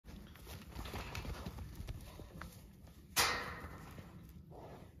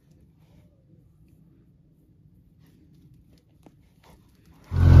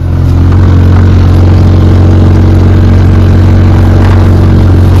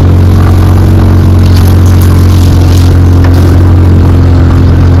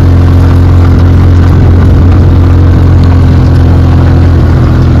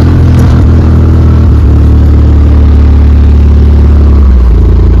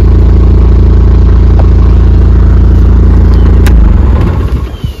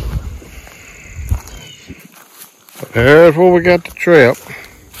There's where we got the trap.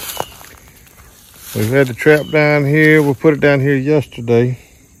 We've had the trap down here. We put it down here yesterday.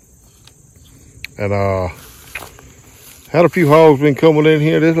 And had a few hogs been coming in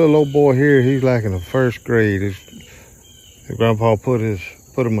here. This little old boy here, he's like in the first grade. His grandpa put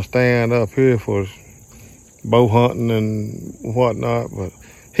him a stand up here for his bow hunting and whatnot, but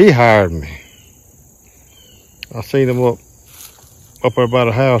he hired me. I seen him up there by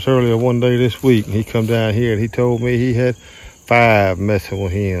the house earlier one day this week, and he come down here and he told me he had 5 messing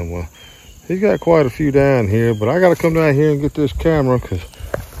with him. Well, he's got quite a few down here, but I gotta come down here and get this camera, because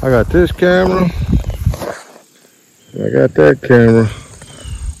I got this camera, I got that camera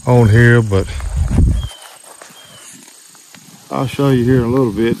on here, but I'll show you here in a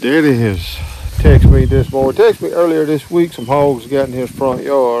little bit. Daddy has texted me this morning. Texted me earlier this week some hogs got in his front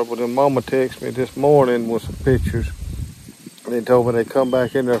yard, but then Mama texted me this morning with some pictures. And they told me they come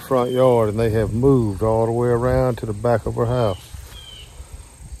back in their front yard and they have moved all the way around to the back of her house.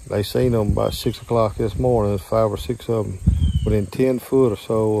 They seen them about 6 o'clock this morning. There's 5 or 6 of them within 10 foot or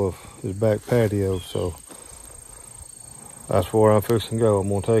so of his back patio. So that's where I'm fixing to go. I'm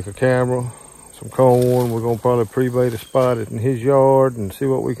gonna take a camera, some corn. We're gonna probably pre-bait a spot in his yard and see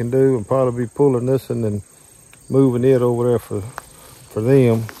what we can do, and probably be pulling this and then moving it over there for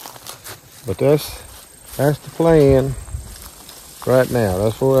them. But that's the plan right now.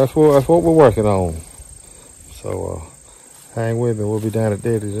 That's what we're working on. So hang with me. We'll be down at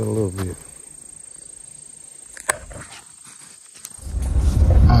Daddy's in a little bit.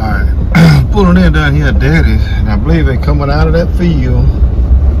 All right, pulling in down here at Daddy's, and I believe they're coming out of that field.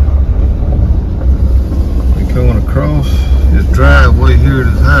 They're coming across his driveway here at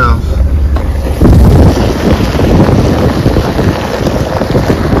his house.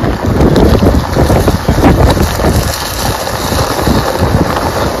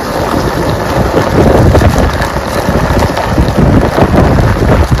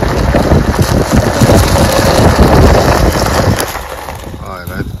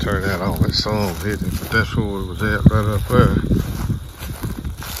 Some hit it, but that's where it was at, right up there.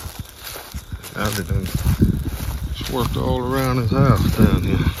 I've been just worked all around his house down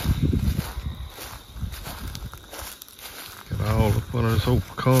here. Got all up under this old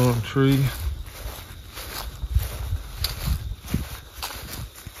pecan tree.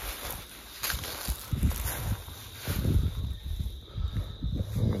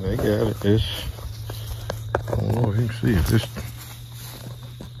 I mean, they got it. This, I don't know if you can see it. This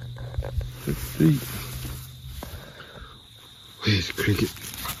feet. Where's the cricket?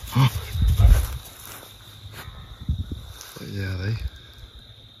 Huh? But yeah, they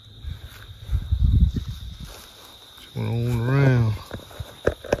just went on around.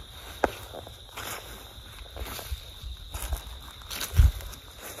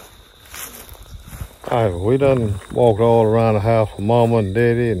 Alright, we done walked all around the house with Mama and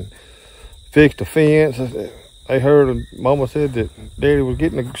Daddy and fixed the fence. They heard, Mama said that Daddy was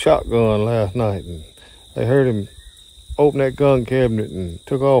getting a shotgun last night, and they heard him open that gun cabinet and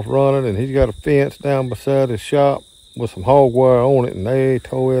took off running, and he's got a fence down beside his shop with some hog wire on it, and they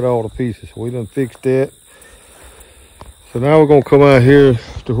tore it all to pieces. So we done fixed that. So now we're gonna come out here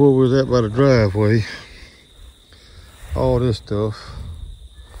to where we was at by the driveway. All this stuff.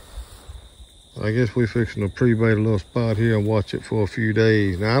 I guess we're fixing to pre-bait a little spot here and watch it for a few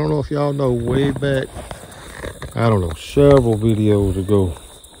days. Now, I don't know if y'all know, way back, I don't know, several videos ago,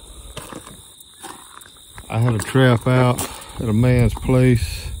 I had a trap out at a man's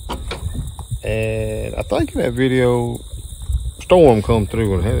place, and I think in that video, storm come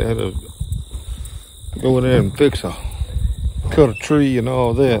through and had to go in there and cut a tree and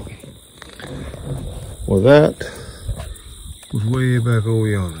all that. Well, that was way back over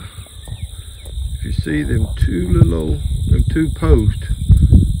yonder. If you see them two posts,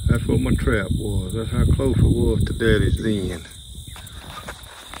 that's what my trap was. That's how close it was to Daddy's then.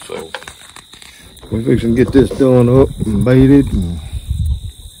 So we're fixing to get this done up and baited and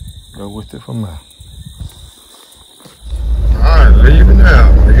go with it from there. Alright, leaving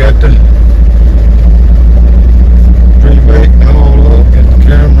out. We got the pre-bait all up, get the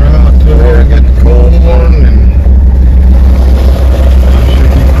camera out there, get the corn, and I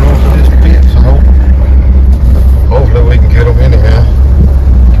should be crossing this pit, so hopefully we can get them anyhow.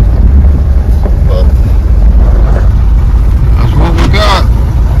 But that's what we got.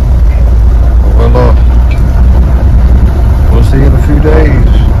 We'll see in a few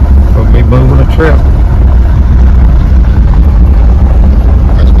days. We'll be moving a trap.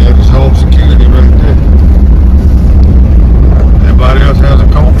 That's Daddy's home security right there. Everybody else has a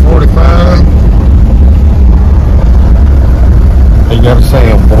Colt 45. They got a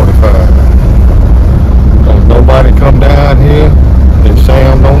Sam 45. Nobody nobody come down here that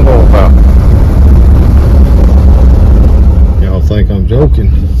Sam don't know about. Y'all think I'm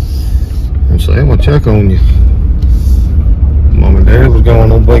joking? And Sam will check on you. Mom and Daddy was going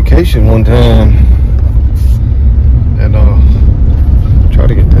on vacation one time, and try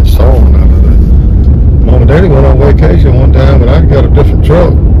to get that song out of it. Mom and Daddy went on vacation one time, and I got a different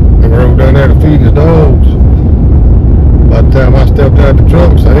truck and rode down there to feed his dogs. By the time I stepped out the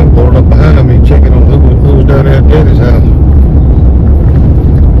truck, Sam pulled up behind me, checking on who was down there at Daddy's house.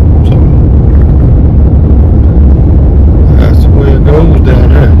 So that's the way it goes down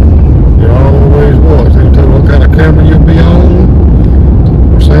there. You always watch. They tell you what kind of camera you'll be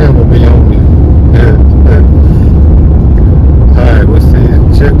on, or Sam will be on you. Yeah. Alright, we'll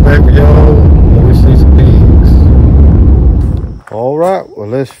see. Check back with y'all when we see some pigs. Alright,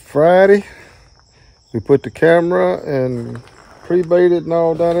 well, it's Friday. We put the camera and pre-baited and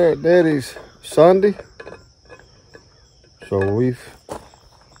all down there at Daddy's Sunday. So we've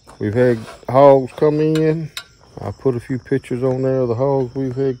had hogs come in. I put a few pictures on there of the hogs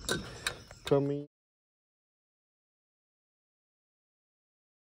we've had come in.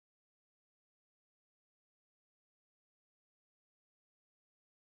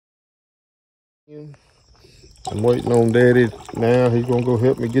 I'm waiting on Daddy now. He's gonna go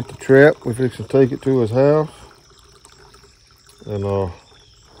help me get the trap. We're fixing to take it to his house. And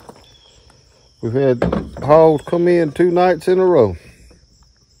we've had hogs come in 2 nights in a row.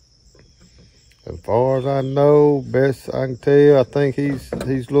 As far as I know, best I can tell, I think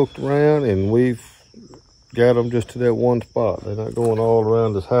he's looked around and we've got them just to that one spot. They're not going all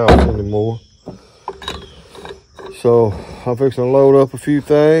around his house anymore. So I'm fixing to load up a few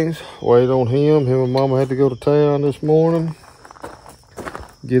things, wait on him. Him and Mama had to go to town this morning,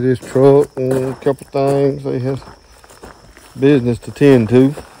 get his truck and a couple things. They have business to tend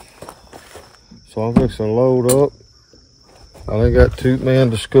to. So I'm fixing to load up. I done got Toot Man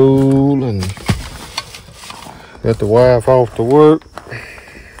to school and got the wife off to work.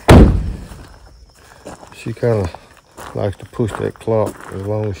 She kind of likes to push that clock as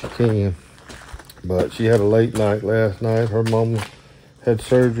long as she can. But she had a late night last night. Her mama had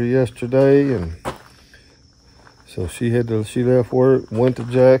surgery yesterday, and so she left work, went to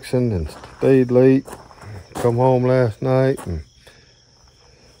Jackson and stayed late, come home last night and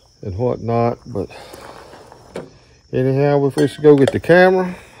whatnot. But anyhow, we're fixing to go get the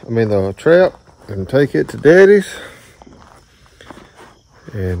the trap, and take it to Daddy's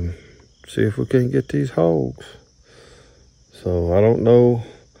and see if we can get these hogs. So I don't know.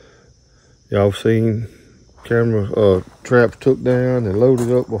 Y'all seen traps took down and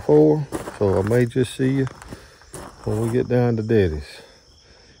loaded up before, so I may just see you when we get down to Daddy's.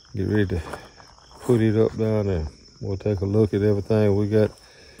 Get ready to put it up down there. We'll take a look at everything we got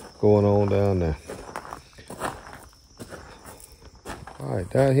going on down there. All right,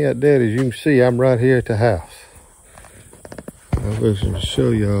 down here at Daddy's, you can see I'm right here at the house. I'm going to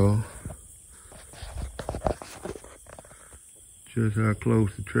show y'all just how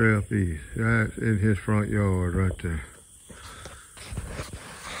close the trap is. Right in his front yard right there.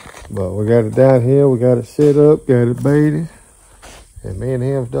 But we got it down here, we got it set up, got it baited. And me and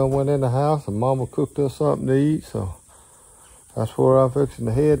him done went in the house and Mama cooked us something to eat. So that's where I'm fixing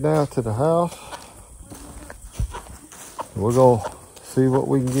to head now, to the house. We're gonna see what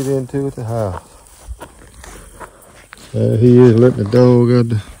we can get into at the house. There he is letting the dog out.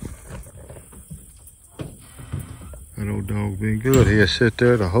 That old dog been good. He'll sit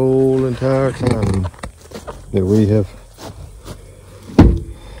there the whole entire time that we have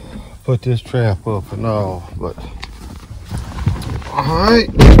put this trap up and all. But all right,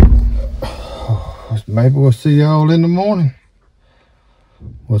 maybe we'll see y'all in the morning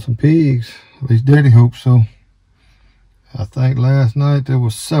with some pigs. At least Daddy hopes so. I think last night there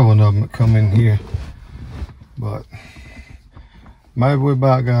was 7 of them that come in here, but maybe we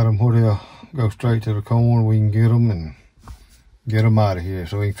about got them where they'll go straight to the corn. We can get them and get them out of here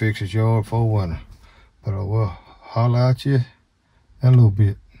so he can fix his yard for winter. But we'll holler at you in a little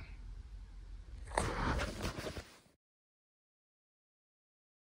bit.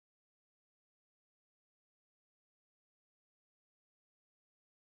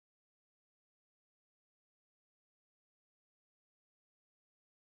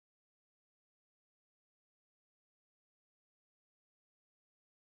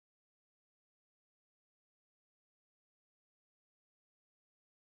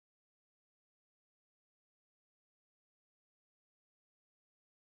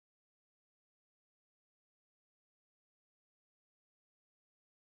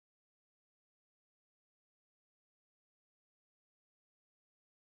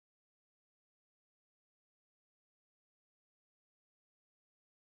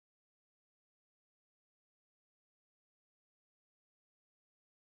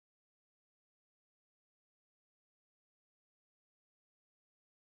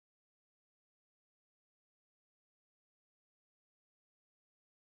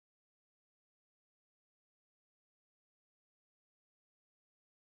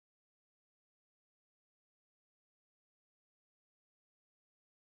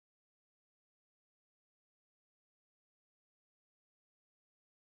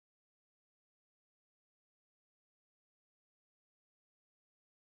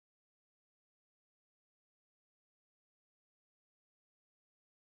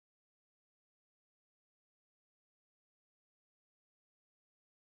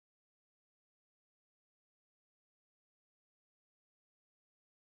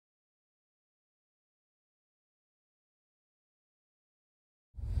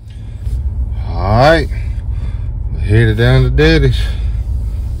 Alright, headed down to Daddy's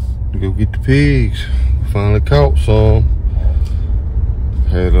to go get the pigs. Finally caught some.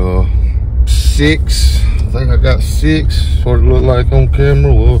 Had 6. I think I got 6. What it looked like on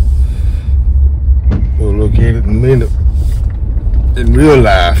camera. We'll look at it in a minute in real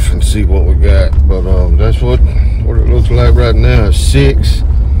life and see what we got. But that's what it looks like right now is 6.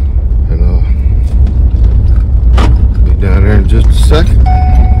 And be down there in just a second.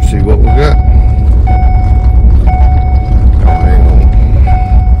 See what we got.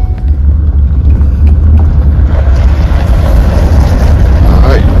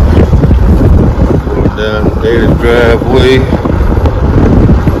 Down Daddy's driveway.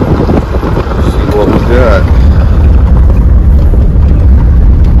 See what we got.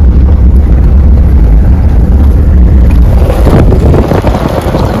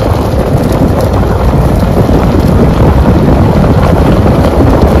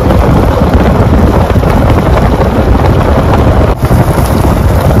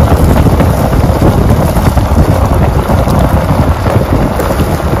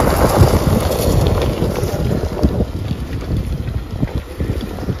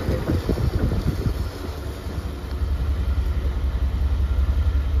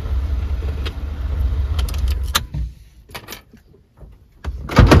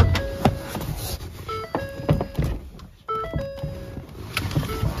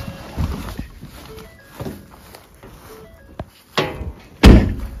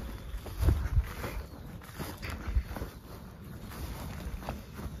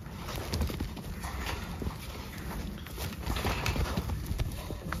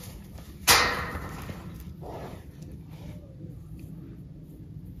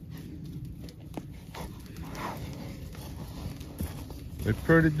 They're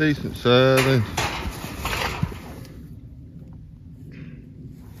pretty decent size.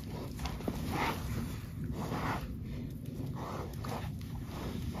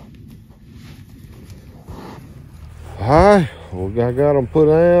 Alright, well, I got them put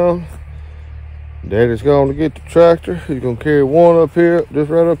down. Daddy's going to get the tractor. He's going to carry one up here,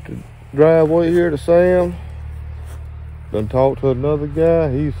 just right up the driveway here to Sam. Done talked to another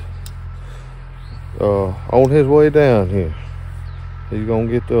guy. He's on his way down here. He's gonna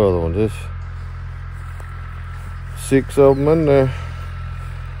get the other one. Just 6 of them in there.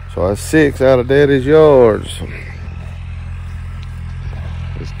 So that's 6 out of Daddy's yards.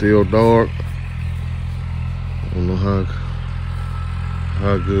 It's still dark. I don't know how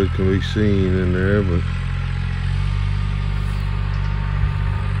good can be seen in there, but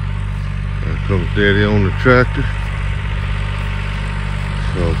there comes Daddy on the tractor.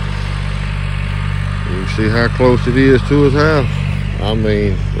 So you can see how close it is to his house. I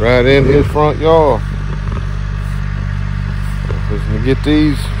mean, right in his front yard. Just gonna get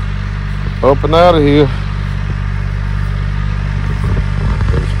these up and out of here.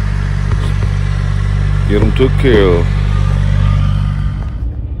 Get them took care of.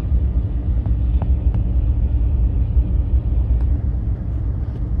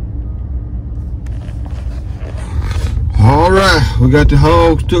 All right, we got the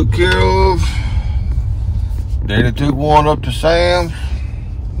hogs took care of. Daddy took one up to Sam.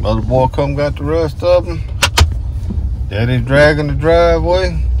 Mother boy come got the rest of them. Daddy's dragging the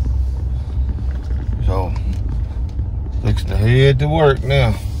driveway. So, fixing to head to work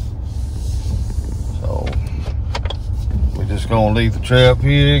now. So, we're just gonna leave the trap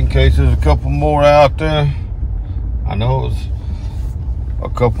here in case there's a couple more out there. I know it's a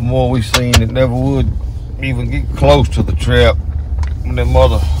couple more we seen that never would even get close to the trap when them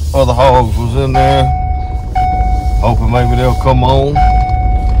other hogs was in there. Hoping maybe they'll come on.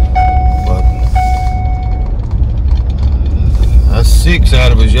 But that's 6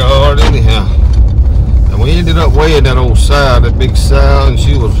 out of his yard anyhow. And we ended up weighing that old sow, that big sow, and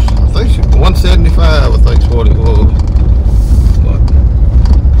she was, I think she was 175, I think is what it was. But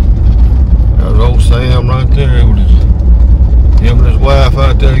that was old Sam right there with him and his wife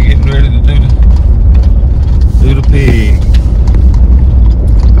out there getting ready to do the pig.